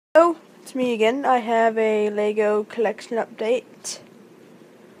Oh, it's me again. I have a Lego collection update.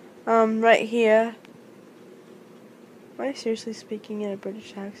 Right here. Am I seriously speaking in a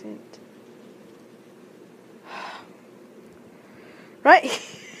British accent? Right.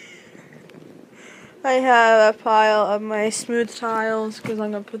 I have a pile of my smooth tiles because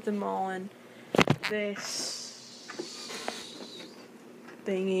I'm going to put them all in this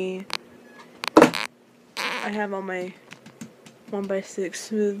thingy. I have all my 1x6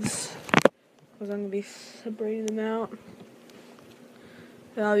 smooths because I'm going to be separating them out.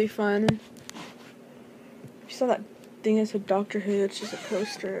 That'll be fun. You saw that thing that said Doctor Who, it's just a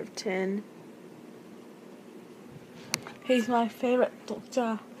poster of 10. He's my favorite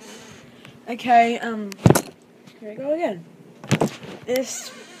doctor. Okay, here we go again.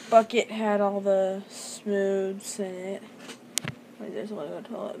 This bucket had all the smooths in it. Wait, there's a Lego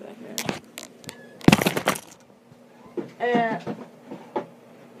toilet back there.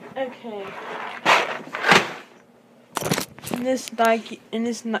 Okay. In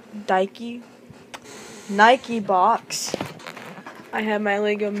this Nike box, I have my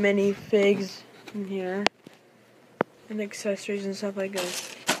Lego minifigs in here, and accessories and stuff like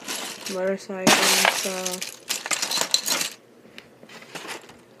this, motorcycle and stuff.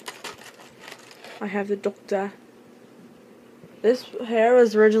 I have the doctor. This hair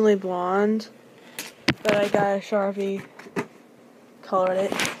was originally blonde, but I got a Sharpie, colored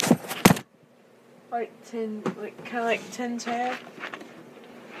it. Kind of like Tin's hair.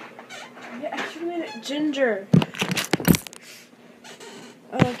 Yeah, I should have made it ginger.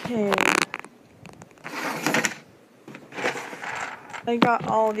 Okay. I got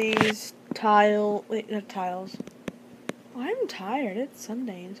all these not tiles. Oh, I'm tired. It's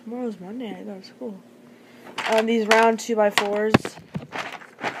Sunday and tomorrow's Monday. I go to school. These round 2x4s.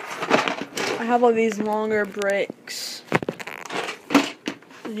 I have all these longer bricks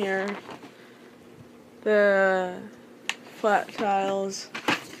in here. The flat tiles.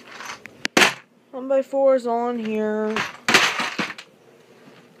 1x4s on here.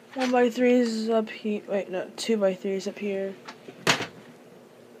 1x3s up here. Wait, no, 2x3s up here.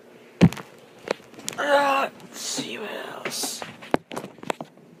 Let's see what else.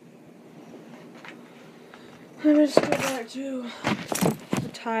 Let me just go back to the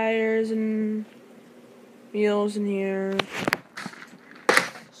tires and wheels in here.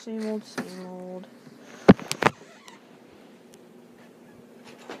 Same old, same old.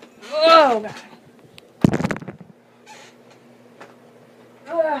 Oh,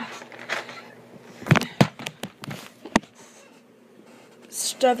 God.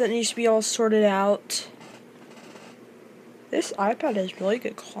 Stuff that needs to be all sorted out. This iPad is really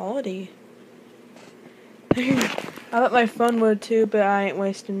good quality. I thought my phone would too, but I ain't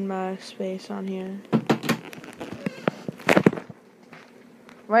wasting my space on here.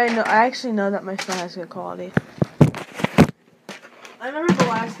 Right, no, I actually know that my phone has good quality. I remember the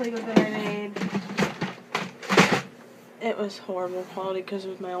last Lego that I made. It was horrible quality because it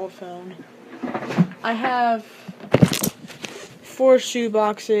was my old phone. I have 4 shoe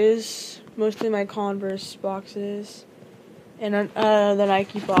boxes, mostly my Converse boxes, and the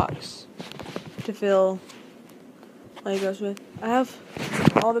Nike box to fill Legos with. I have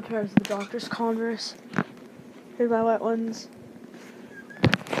all the pairs of the Doctor's Converse. Here's my white ones.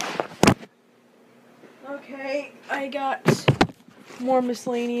 Okay, I got more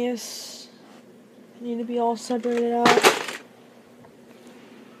miscellaneous. Need to be all separated out.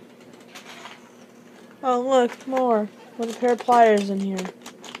 Oh, look, more. With a pair of pliers in here.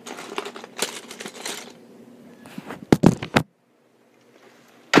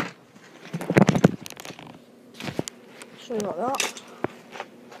 Show you about that.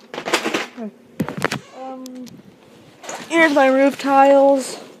 Okay. Here's my roof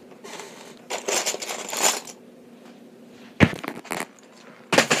tiles.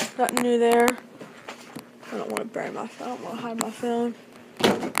 Nothing new there. I don't want to bury my phone. I don't want to hide my phone.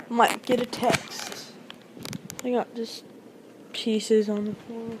 Might get a text. I got just pieces on the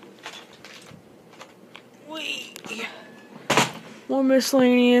floor. Whee! More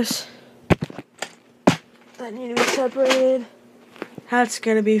miscellaneous that need to be separated. That's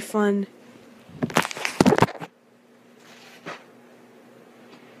gonna be fun.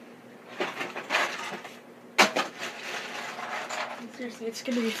 Seriously, it's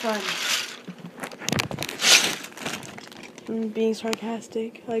gonna be fun. I'm being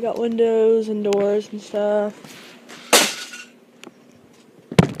sarcastic. I got windows and doors and stuff.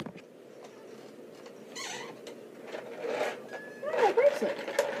 Oh, bracelet.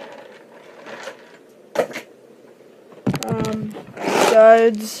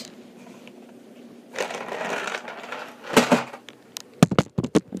 Studs.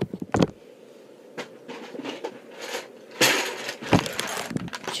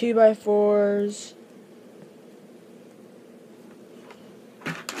 2x4s.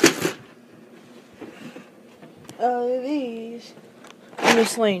 These are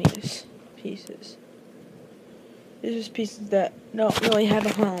miscellaneous pieces. These are just pieces that don't really have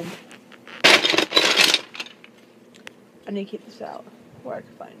a home. I need to keep this out where I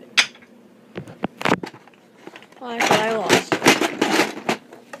can find it. I thought I lost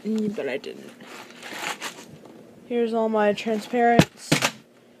it, but I didn't. Here's all my transparents.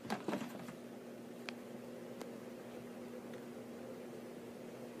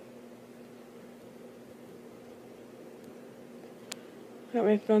 Got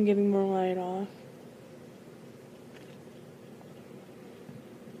my phone giving more light off.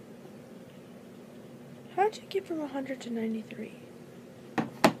 How'd you get from 100 to 93?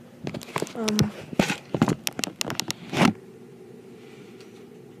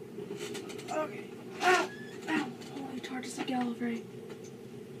 Okay. Ow! Ow! Holy tortoise like Gallifrey.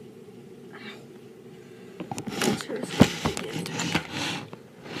 Ow. This hurts again.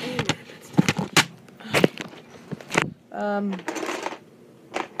 Amen.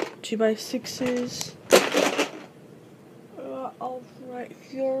 2x6s. All right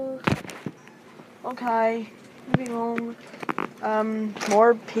here. Okay, moving on.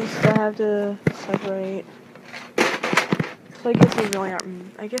 More pieces I have to separate. So I guess they really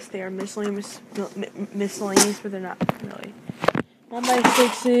aren't. I guess they are miscellaneous, but they're not really.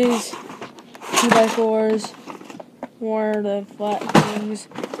 1x6s, 2x4s, more of the flat things,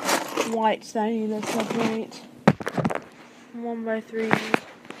 whites that I need to separate. 1x3s,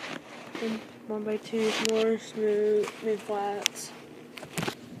 and 1x2s, more smooth flats,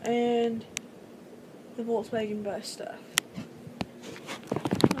 and the Volkswagen bus stuff.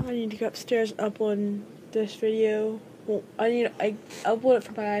 I need to go upstairs and upload this video. Well, I upload it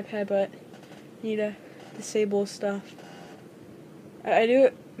from my iPad, but I need to disable stuff. I do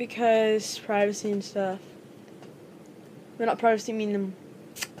it because privacy and stuff. But not privacy, I mean them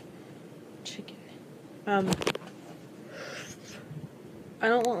chicken. I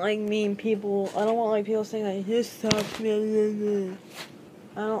don't want like mean people. I don't want like people saying like this sucks. I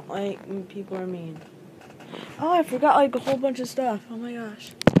don't like when people are mean. Oh, I forgot like a whole bunch of stuff. Oh my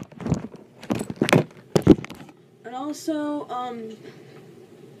gosh. And also,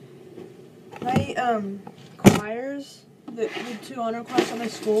 my choirs, the two honor choirs at my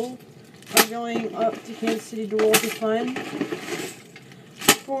school are going up to Kansas City to World of Fun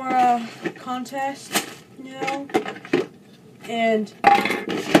for a contest, you know. And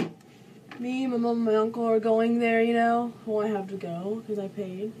me, my mom, and my uncle are going there, you know. Well, I have to go because I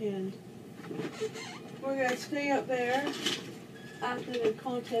paid, and we're gonna stay up there after the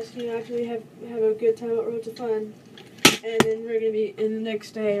contest and actually have a good time at Road to Fun. And then we're gonna be in the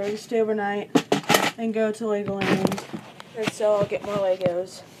next day. We're gonna stay overnight and go to Legoland. And so I'll get more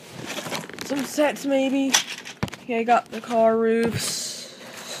Legos, some sets maybe. Okay, I got the car roofs.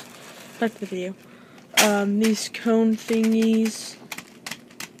 Back to the video. These cone thingies,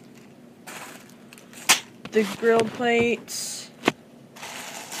 the grill plates.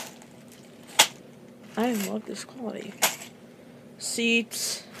 I love this quality.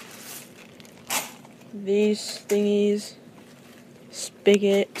 Seats, these thingies,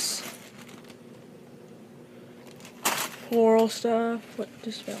 spigots, floral stuff. What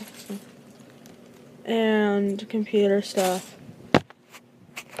just fell? And computer stuff.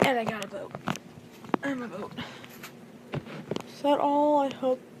 And I got a boat. And a boat. Is that all? I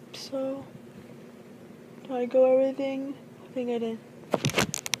hope so. Did I go everything? I think I did.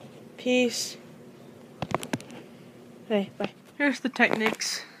 Peace. Hey, bye. Here's the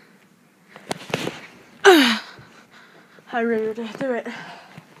Technics. I really did do it.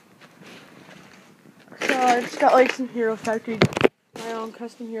 So I just got like some Hero Factory, my own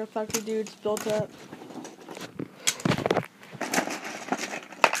custom Hero Factory dudes built up.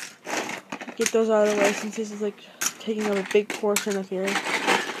 Get those out of the way since this is like taking up a big portion of here.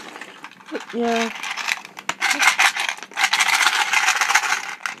 But, yeah.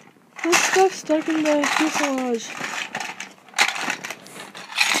 This stuff's stuck in the fuselage.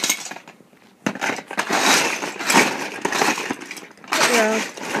 Yeah.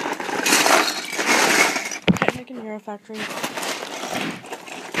 Technic and Hero Factory.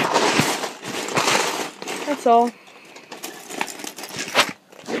 That's all.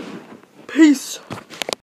 Peace.